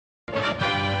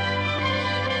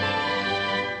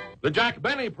The Jack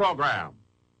Benny Program.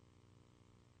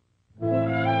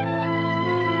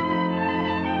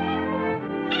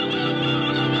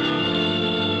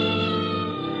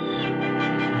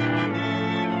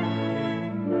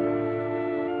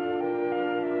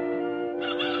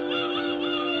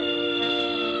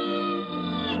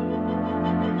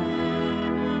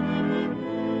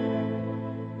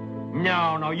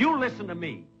 No, you listen to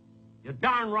me. You're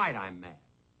darn right I'm mad.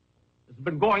 This has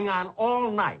been going on all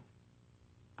night.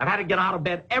 I've had to get out of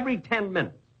bed every 10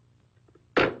 minutes.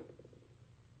 Who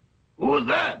was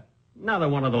that? Another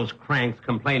one of those cranks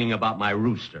complaining about my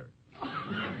rooster.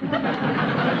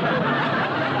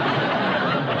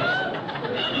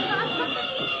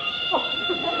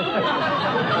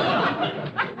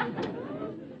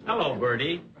 Hello,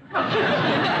 Birdie.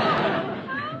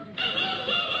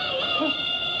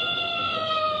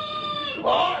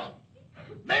 Boss,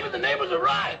 maybe the neighbors are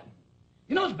right.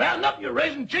 You know, it's bad enough you're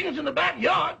raising chickens in the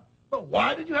backyard, but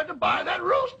why did you have to buy that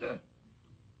rooster?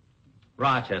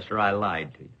 Rochester, I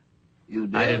lied to you. You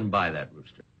did? I didn't buy that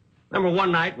rooster. Remember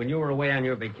one night when you were away on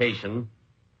your vacation,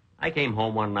 I came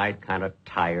home one night kind of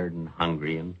tired and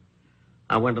hungry, and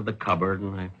I went to the cupboard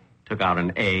and I took out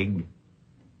an egg.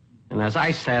 And as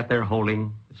I sat there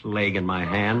holding this leg in my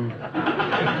hand,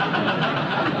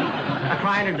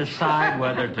 trying to decide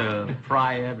whether to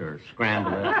fry it or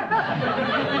scramble it,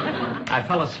 I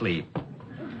fell asleep.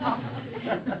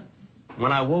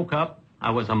 When I woke up,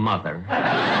 I was a mother.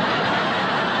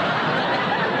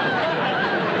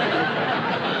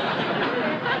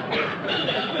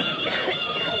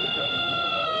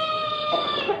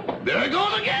 There it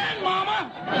goes again,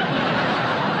 Mama.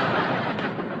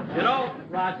 You know,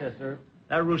 Rochester,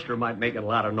 that rooster might make a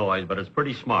lot of noise, but it's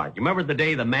pretty smart. You remember the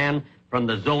day the man from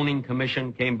the zoning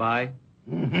commission came by?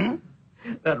 Mm-hmm.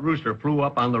 That rooster flew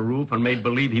up on the roof and made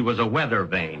believe he was a weather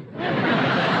vane.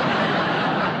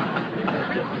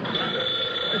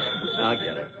 I'll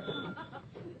get it.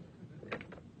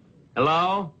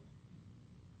 Hello?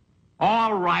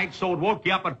 All right, so it woke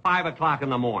you up at 5 o'clock in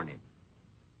the morning.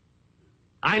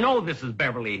 I know this is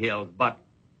Beverly Hills, but...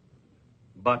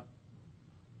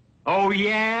 Oh,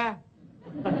 yeah?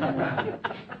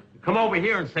 Come over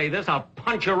here and say this, I'll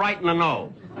punch you right in the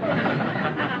nose.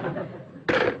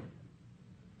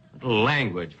 Little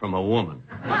language from a woman.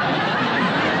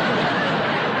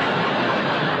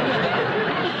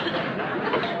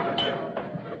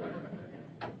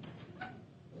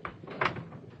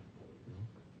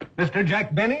 Mr.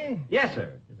 Jack Benny? Yes,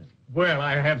 sir. Well,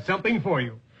 I have something for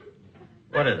you.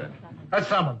 What is it? A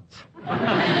summons.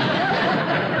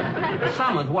 A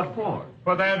summons? What for?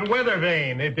 For that weather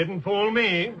vane. It didn't fool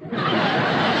me.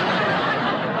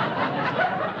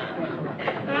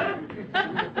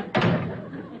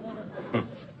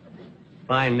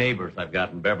 Fine neighbors I've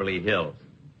got in Beverly Hills.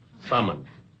 Summons.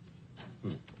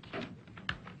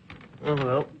 Oh,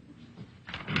 well.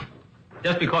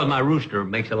 Just because my rooster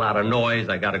makes a lot of noise,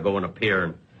 I gotta go and appear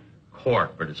in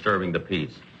court for disturbing the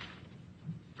peace.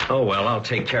 Oh, well, I'll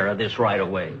take care of this right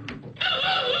away.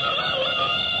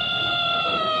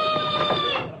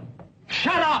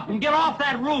 Shut up and get off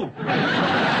that roof.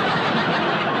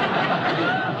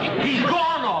 He's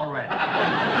gone already.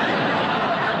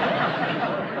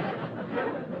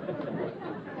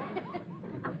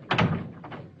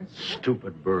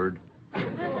 Stupid bird.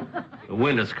 The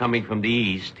wind is coming from the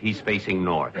east. He's facing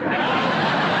north. I'm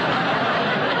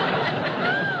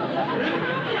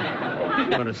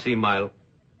going to see my...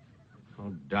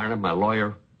 Oh, darn it, my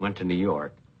lawyer went to New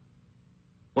York.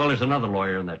 Well, there's another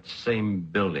lawyer in that same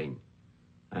building.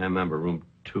 I remember room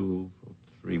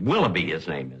 203. Willoughby, his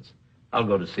name is. I'll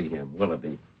go to see him,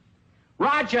 Willoughby.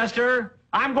 Rochester,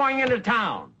 I'm going into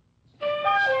town.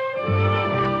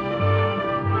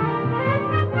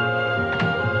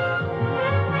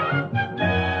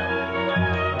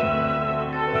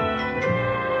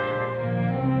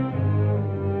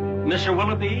 Mr.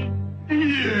 Willoughby?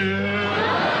 Yeah.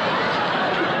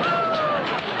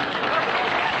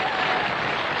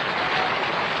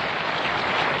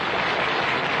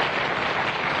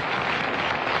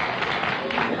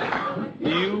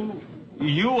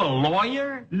 You a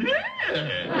lawyer?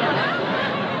 Yeah.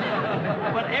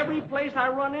 But every place I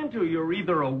run into, you're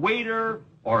either a waiter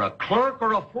or a clerk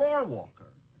or a floor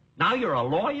walker. Now you're a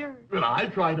lawyer? Well, I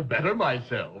try to better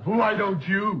myself. Why don't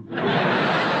you?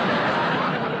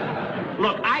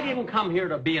 Look, I didn't come here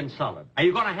to be insulted. Are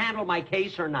you going to handle my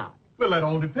case or not? Well, that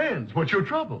all depends. What's your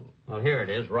trouble? Well, here it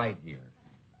is, right here.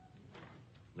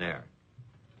 There.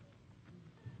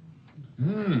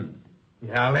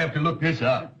 Yeah, I'll have to look this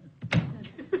up.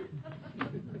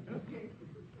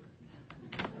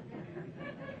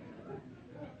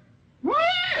 Well,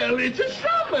 Well, it's a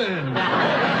summons.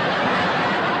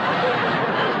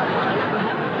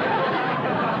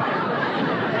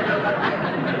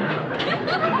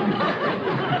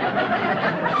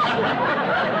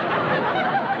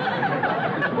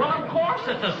 Well, of course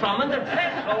it's a summons. It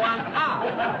says so on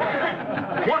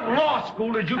top. What law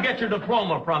school did you get your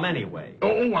diploma from, anyway?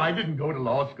 Oh, I didn't go to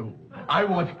law school. I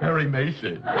watched Perry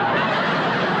Mason.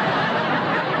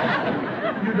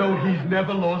 You know, he's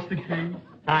never lost a case.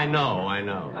 I know.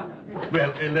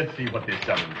 Well, let's see what this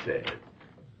summons says.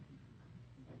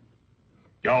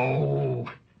 Oh,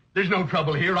 there's no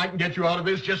trouble here. I can get you out of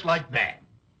this just like that.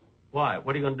 Why?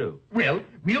 What are you going to do? Well,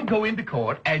 we'll go into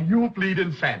court, and you'll plead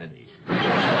insanity.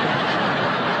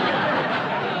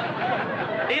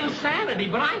 Insanity,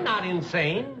 but I'm not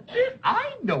insane.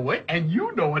 I know it, and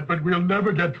you know it, but we'll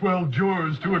never get 12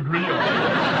 jurors to agree on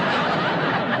it.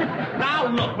 Now,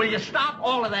 look, will you stop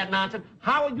all of that nonsense?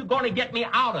 How are you going to get me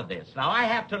out of this? Now, I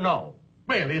have to know.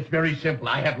 Well, it's very simple.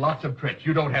 I have lots of tricks.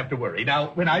 You don't have to worry.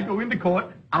 Now, when I go into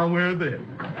court, I'll wear this.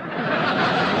 And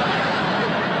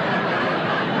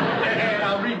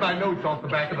I'll read my notes off the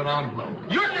back of an envelope.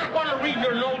 You're not going to read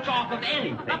your notes off of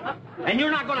anything. And you're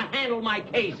not going to handle my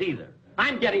case either.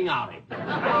 I'm getting out of here.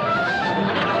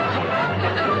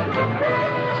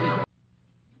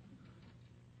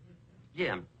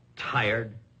 Yeah, I'm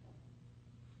tired.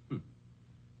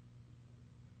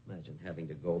 Imagine having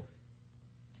to go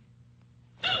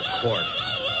to court.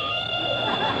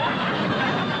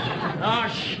 Oh,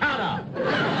 shut up.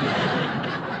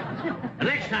 The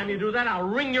next time you do that, I'll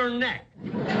wring your neck.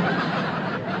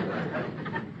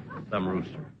 Some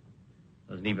rooster.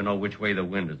 Doesn't even know which way the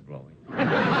wind is blowing.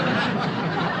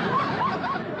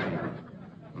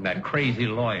 And that crazy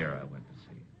lawyer I went to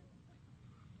see.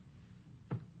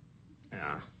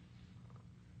 Yeah.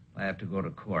 If I have to go to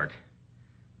court,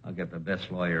 I'll get the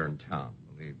best lawyer in town,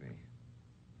 believe me.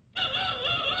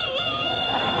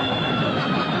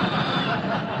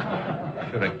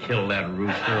 Should have killed that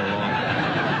rooster a long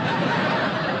time.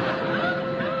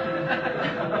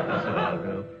 That's what I'll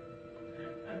do.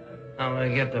 I'm going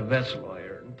to get the best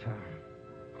lawyer in town.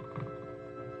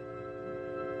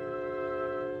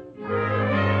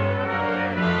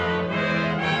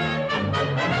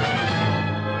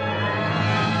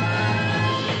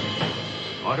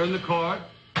 Order in the court.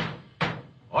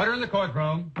 Order in the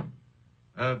courtroom.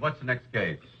 What's the next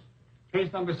case?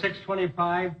 Case number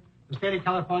 625, the state of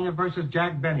California versus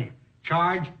Jack Benny.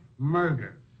 Charge,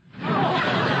 murder.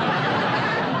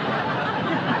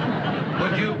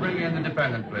 Would you bring in the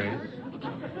defendant, please?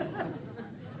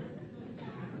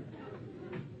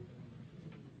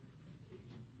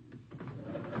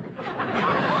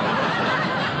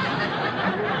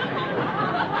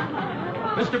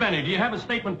 Mr. Benny, do you have a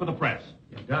statement for the press?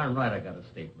 You're darn right I got a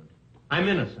statement. I'm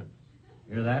innocent.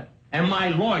 Hear that? And my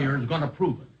lawyer is going to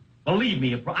prove it. Believe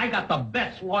me, I got the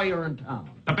best lawyer in town.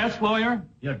 The best lawyer?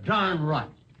 You're darn right.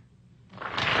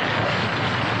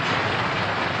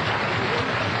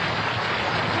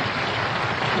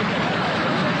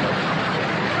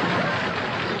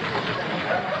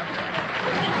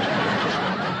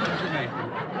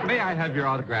 May I have your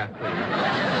autograph, please?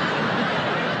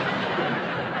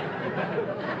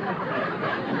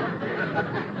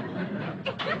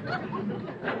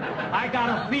 I got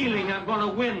a feeling I'm going to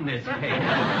win this case.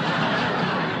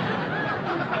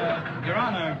 Your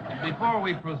Honor, before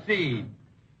we proceed,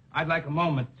 I'd like a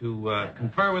moment to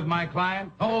confer with my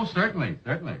client. Oh, certainly.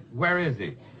 Where is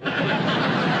he? Perry, here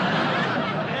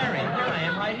I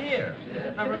am, right here.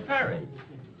 Number Perry.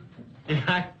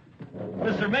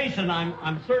 Mr. Mason,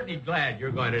 I'm certainly glad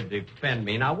you're going to defend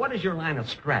me. Now, what is your line of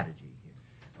strategy here?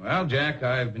 Well, Jack,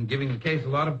 I've been giving the case a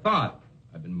lot of thought.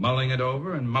 I've been mulling it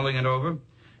over and mulling it over.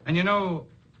 And you know,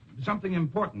 something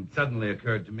important suddenly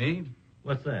occurred to me.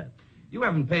 What's that? You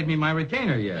haven't paid me my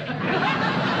retainer yet.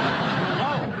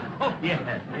 Oh,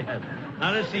 yes.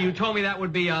 Now, let's see, you told me that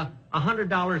would be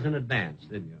 $100 in advance,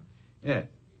 didn't you? Yes.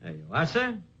 There you are,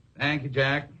 sir. Thank you,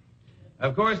 Jack.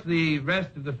 Of course, the rest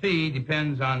of the fee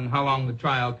depends on how long the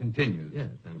trial continues. Yes.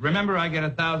 Remember, I get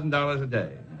 $1,000 a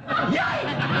day. Yay!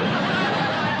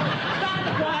 Start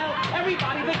the trial!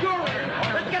 Everybody, the jury!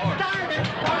 Let's get started!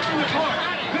 Order in the court!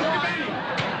 Mr. Benny!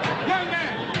 Young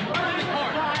man! Order in the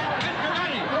court! Mr.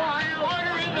 Benny!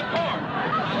 Order in the court!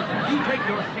 You take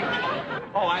your seat.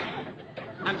 Oh,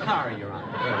 I'm sorry, Your Honor.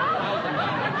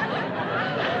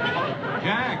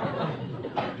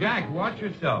 Jack, watch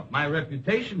yourself. My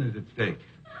reputation is at stake.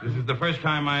 This is the first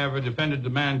time I ever defended the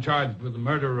man charged with the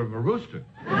murder of a rooster.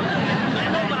 No,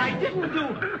 but I didn't do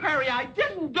it. Harry, I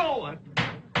didn't do it.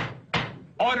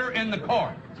 Order in the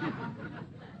court.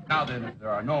 Now then, if there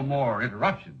are no more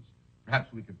interruptions,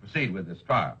 perhaps we could proceed with this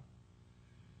trial.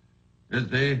 Is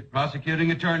the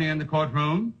prosecuting attorney in the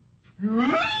courtroom? He's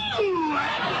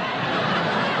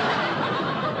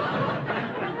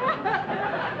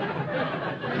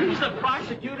the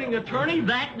prosecuting attorney?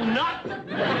 That nut?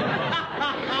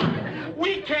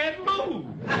 We can't move.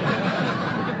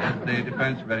 Is the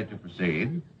defense ready to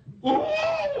proceed? Ooh,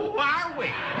 are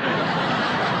we?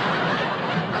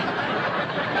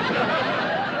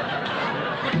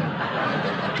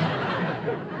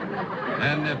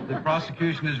 Then, if the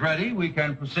prosecution is ready, we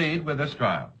can proceed with this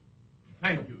trial.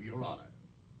 Thank you, Your Honor.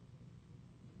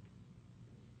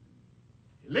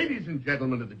 Ladies and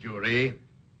gentlemen of the jury,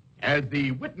 as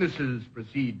the witnesses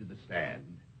proceed to the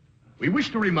stand, we wish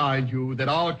to remind you that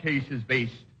our case is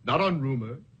based not on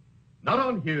rumor, not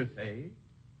on hearsay,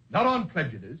 not on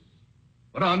prejudice,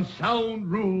 but on sound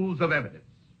rules of evidence.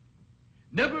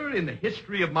 Never in the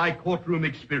history of my courtroom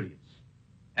experience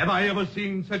have I ever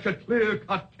seen such a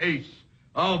clear-cut case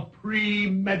of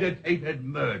premeditated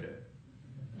murder.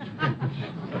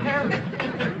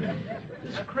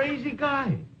 This crazy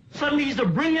guy. Suddenly he's a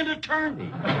brilliant attorney.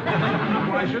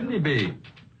 Why shouldn't he be?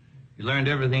 He learned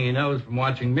everything he knows from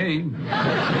watching me.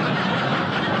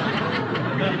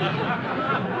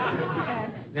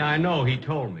 Yeah, I know, he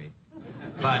told me.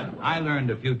 But I learned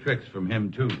a few tricks from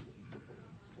him, too.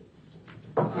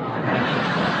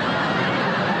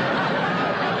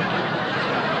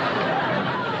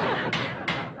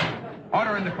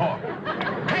 Order in the court.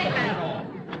 Take that off.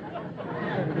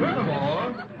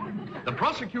 Furthermore, the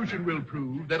prosecution will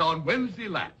prove that on Wednesday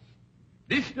last,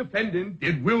 this defendant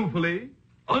did willfully,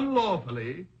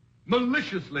 unlawfully,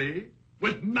 maliciously,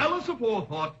 with malice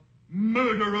aforethought,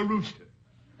 murder a rooster.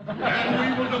 And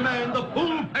we will demand the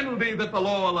full penalty that the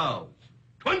law allows.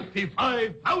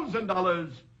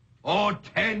 $25,000 or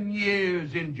 10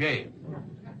 years in jail.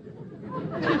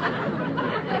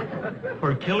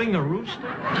 For killing a rooster?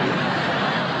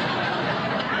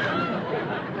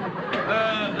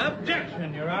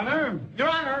 Objection, Your Honor. Your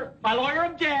Honor, my lawyer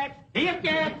objects. He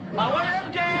objects. My lawyer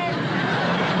objects.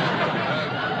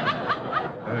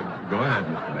 Go ahead,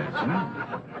 Mr. Mason.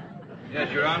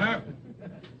 Yes, Your Honor.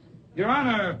 Your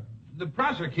Honor, the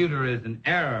prosecutor is in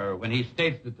error when he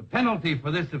states that the penalty for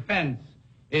this offense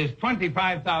is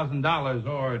 $25,000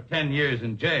 or 10 years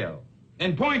in jail.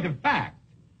 In point of fact,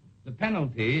 the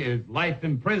penalty is life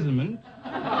imprisonment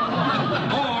or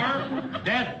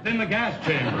death in the gas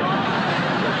chamber.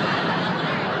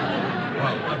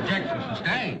 Well, objection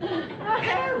sustained.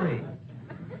 Harry!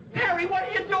 Harry, what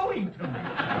are you doing to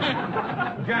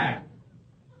me? Jack,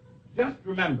 just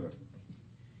remember,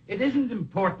 it isn't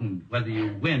important whether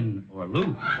you win or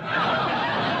lose.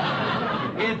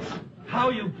 It's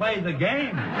how you play the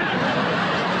game.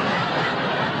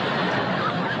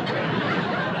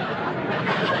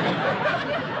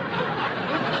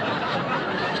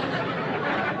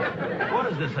 What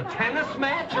is this, a tennis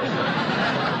match?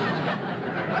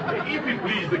 If it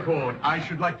please the court, I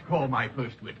should like to call my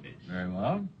first witness. Very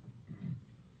well.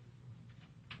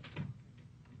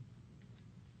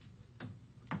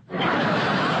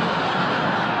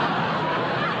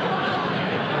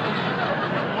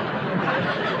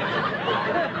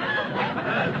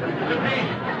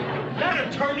 That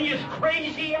attorney is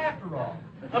crazy after all.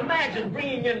 Imagine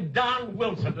bringing in Don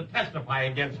Wilson to testify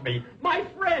against me. My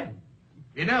friend.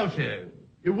 Now, sir,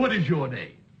 what is your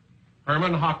name?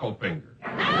 Herman Hucklefinger.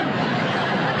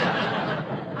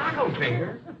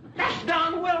 Hucklefinger? That's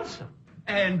Don Wilson.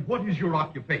 And what is your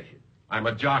occupation? I'm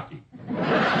a jockey.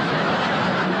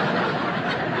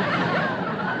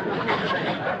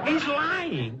 He's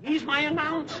lying. He's my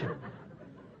announcer.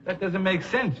 That doesn't make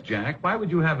sense, Jack. Why would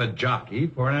you have a jockey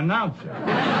for an announcer?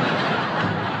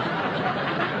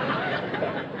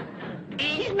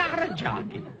 He's not a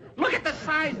jockey. Look at the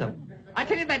size of him. I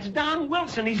tell you, that's Don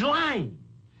Wilson. He's lying.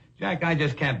 Jack, I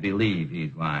just can't believe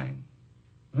he's lying.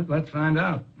 But let's find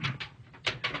out.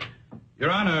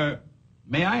 Your Honor,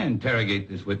 may I interrogate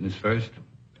this witness first?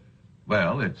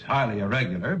 Well, it's highly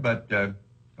irregular, but go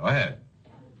ahead.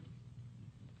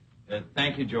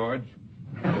 Thank you, George.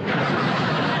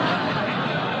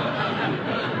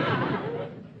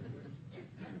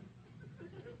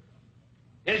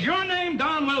 Is your name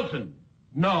Don Wilson?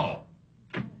 No.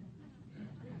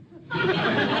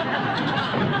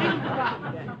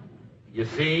 You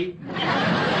see?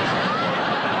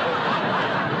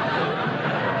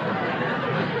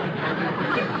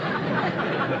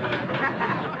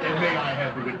 May I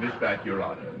have the witness back, Your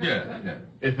Honor? Yes,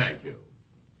 yes. Thank you.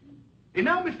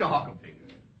 Now, Mr.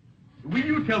 Hucklefinger, will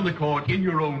you tell the court in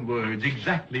your own words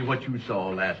exactly what you saw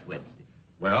last Wednesday?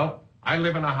 Well, I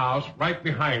live in a house right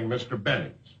behind Mr.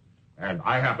 Benny's. And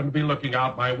I happened to be looking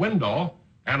out my window,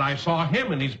 and I saw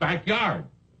him in his backyard.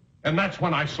 And that's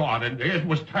when I saw it, and it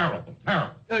was terrible,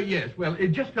 terrible. Yes, well,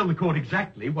 just tell the court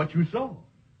exactly what you saw.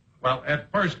 Well,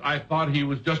 at first I thought he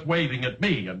was just waving at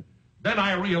me, and then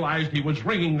I realized he was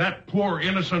wringing that poor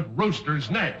innocent rooster's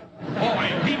neck.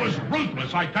 Boy, he was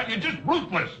ruthless, I tell you, just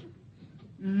ruthless.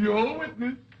 Your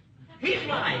witness. He's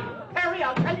lying. Perry,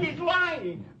 I'll tell you he's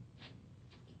lying.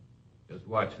 Just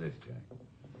watch this, Jack.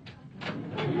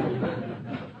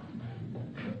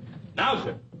 Now,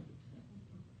 sir.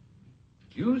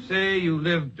 You say you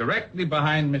live directly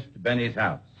behind Mr. Benny's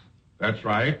house. That's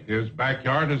right. His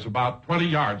backyard is about 20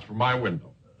 yards from my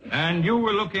window. And you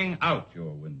were looking out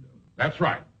your window. That's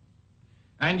right.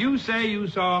 And you say you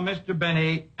saw Mr.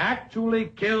 Benny actually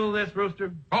kill this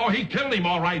rooster? Oh, he killed him,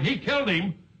 all right. He killed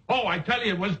him. Oh, I tell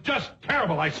you, it was just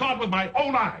terrible. I saw it with my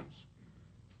own eyes.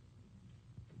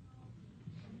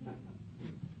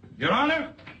 Your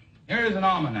Honor, here is an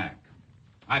almanac.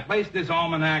 I placed this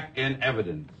almanac in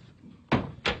evidence.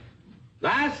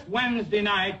 Last Wednesday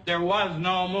night, there was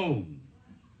no moon,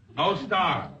 no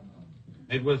star.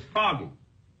 It was foggy.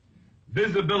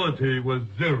 Visibility was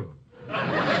 0.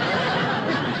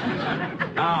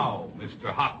 Now,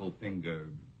 Mr.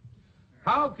 Hucklefinger,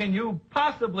 how can you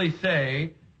possibly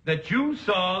say that you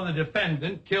saw the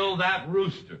defendant kill that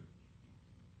rooster?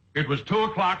 It was 2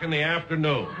 o'clock in the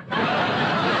afternoon.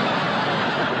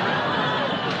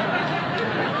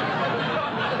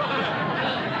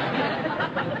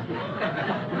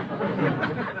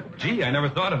 Gee, I never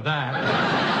thought of that.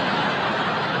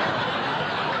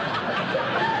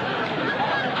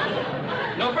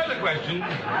 No further questions.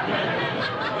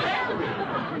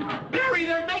 Perry,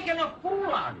 they're making a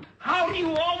fool out of you. How do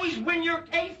you always win your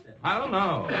cases? I don't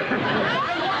know. I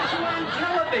watch you on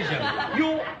television.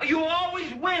 You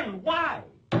always win. Why?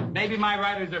 Maybe my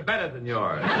writers are better than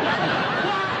yours.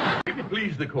 If it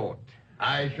please the court,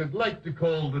 I should like to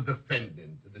call the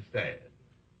defendant to the stand.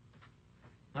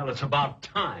 Well, it's about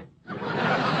time.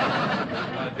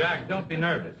 Jack, don't be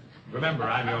nervous. Remember,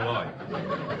 I'm your lawyer.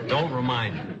 Don't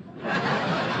remind me.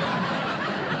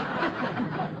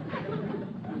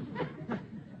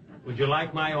 Would you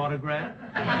like my autograph?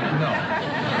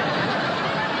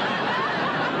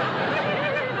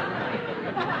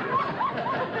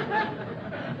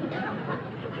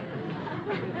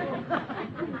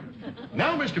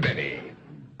 Now, Mr. Benny,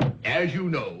 as you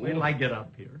know... Wait till I get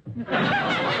up here.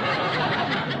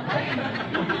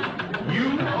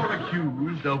 You are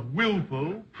accused of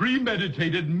willful,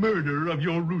 premeditated murder of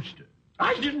your rooster.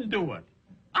 I didn't do it.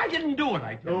 I didn't do it,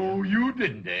 I tell you. Oh, you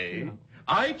didn't, eh? No.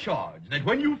 I charge that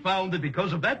when you found that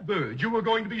because of that bird you were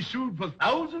going to be sued for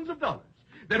thousands of dollars,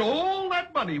 that all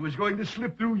that money was going to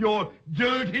slip through your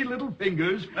dirty little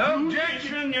fingers...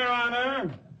 Objection, Your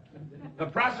Honor. The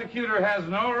prosecutor has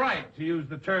no right to use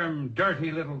the term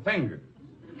dirty little fingers.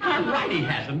 I'm right, he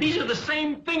hasn't. These are the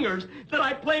same fingers that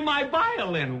I play my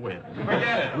violin with.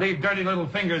 Forget it. Leave dirty little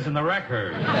fingers in the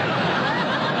record.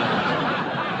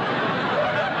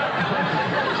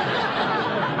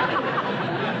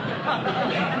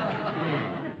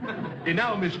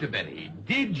 Now, Mr. Benny,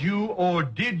 did you or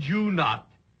did you not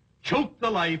choke the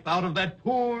life out of that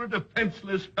poor,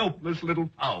 defenseless, helpless little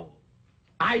fowl?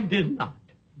 I did not.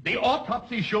 The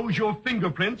autopsy shows your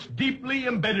fingerprints deeply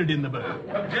embedded in the bird.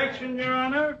 Objection, Your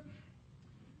Honor.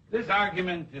 This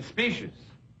argument is specious.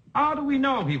 How do we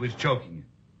know he was choking it?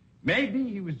 Maybe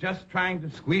he was just trying to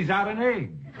squeeze out an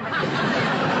egg.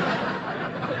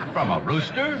 From a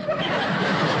rooster?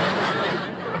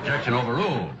 Objection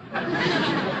overruled.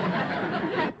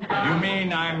 You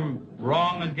mean I'm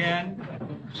wrong again?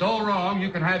 So wrong,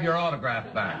 you can have your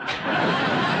autograph back.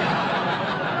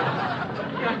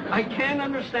 I can't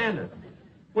understand it.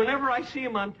 Whenever I see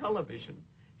him on television,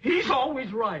 he's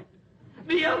always right.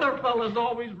 The other fella's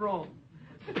always wrong.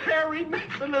 Perry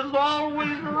Mason is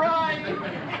always right.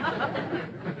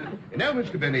 Now,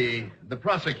 Mr. Benny, the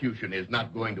prosecution is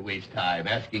not going to waste time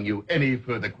asking you any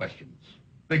further questions.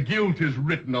 The guilt is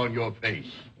written on your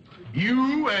face.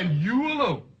 You and you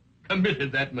alone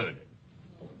committed that murder.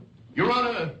 Your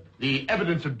Honor, the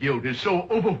evidence of guilt is so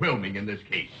overwhelming in this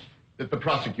case that the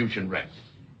prosecution rests.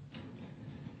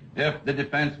 If the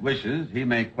defense wishes, he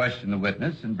may question the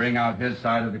witness and bring out his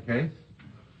side of the case.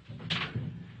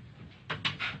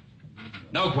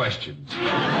 No questions.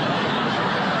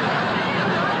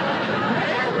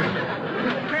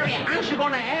 Perry, aren't you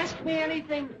going to ask me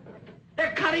anything?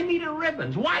 They're cutting me to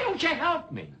ribbons. Why don't you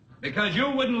help me? Because you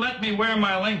wouldn't let me wear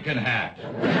my Lincoln hat.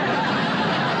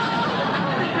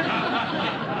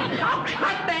 I'll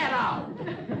cut that out.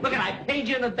 Look, I paid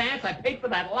you in advance. I paid for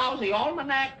that lousy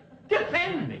almanac.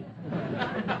 Defend me.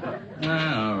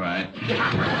 All right.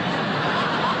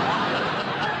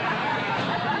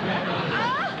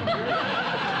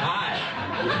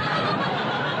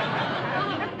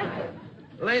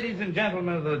 Ladies and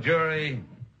gentlemen of the jury,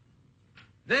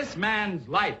 this man's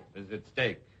life is at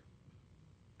stake.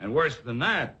 And worse than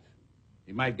that,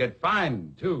 he might get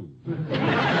fined, too.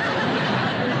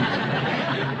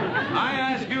 I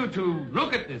ask you to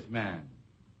look at this man.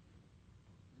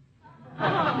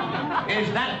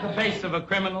 Is that the face of a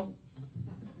criminal?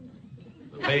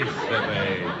 The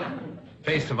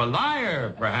face of a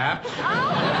liar, perhaps.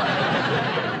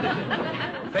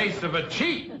 Face of a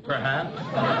cheat, perhaps.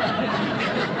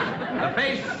 The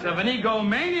face of an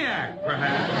egomaniac,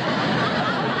 perhaps.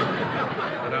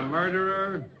 But a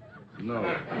murderer? No.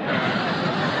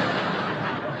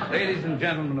 Ladies and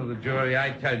gentlemen of the jury,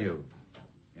 I tell you,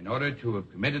 in order to have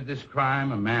committed this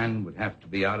crime, a man would have to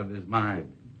be out of his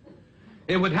mind.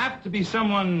 It would have to be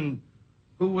someone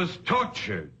who was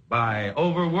tortured by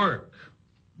overwork,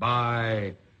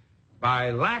 by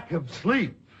lack of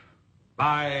sleep,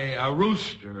 by a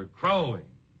rooster crowing,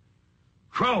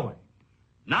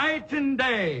 night and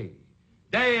day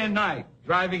and night,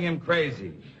 driving him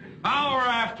crazy, hour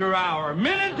after hour,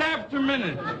 minute after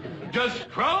minute, just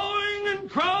crowing and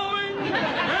crowing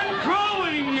and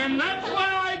crowing, and that's why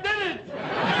I did it.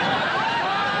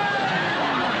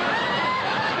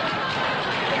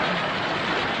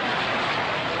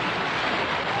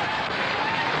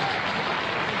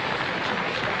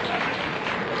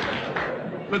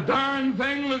 The darn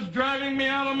thing was driving me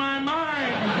out of my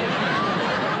mind.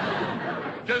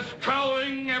 Just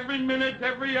crowing every minute,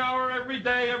 every hour, every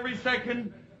day, every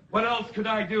second. What else could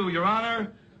I do, Your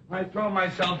Honor? I throw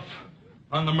myself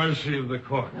on the mercy of the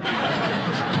court.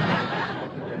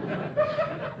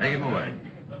 Take him away.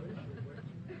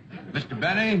 Mr.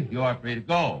 Benny, you are free to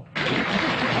go.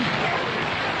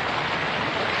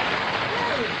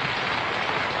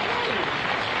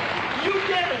 You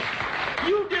did it!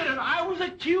 You did it! I was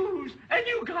accused, and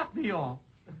you got me off.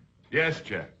 Yes,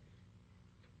 Jack.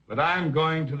 But I'm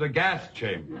going to the gas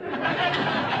chamber.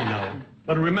 I know.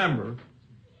 But remember,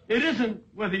 it isn't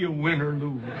whether you win or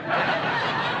lose.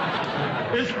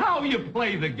 It's how you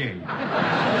play the game.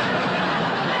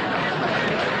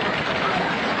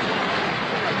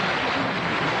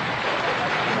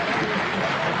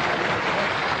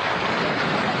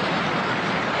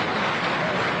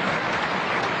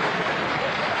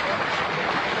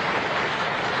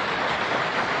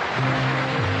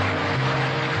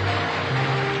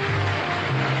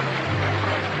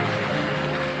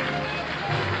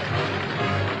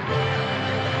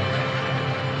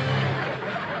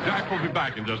 Jack will be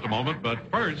back in just a moment, but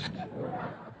first...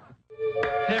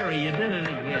 Perry, you did it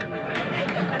again.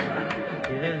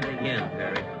 You did it again,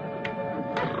 Perry.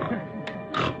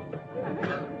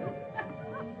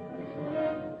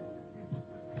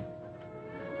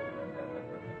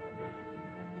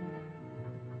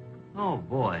 Oh,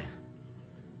 boy.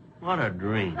 What a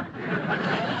dream.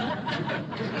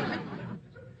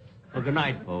 Well, good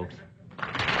night, folks.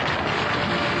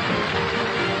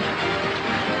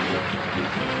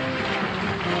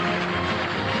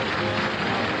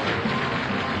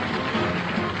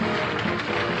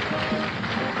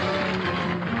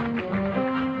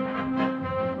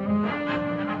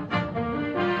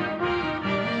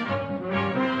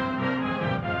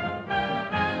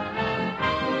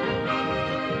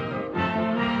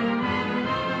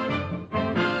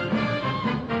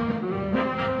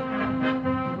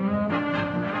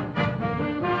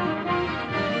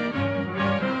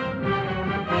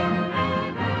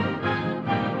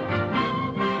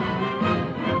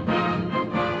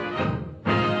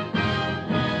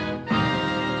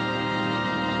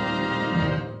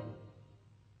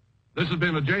 This has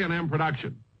been a J&M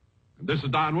production. And this is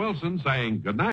Don Wilson saying good night.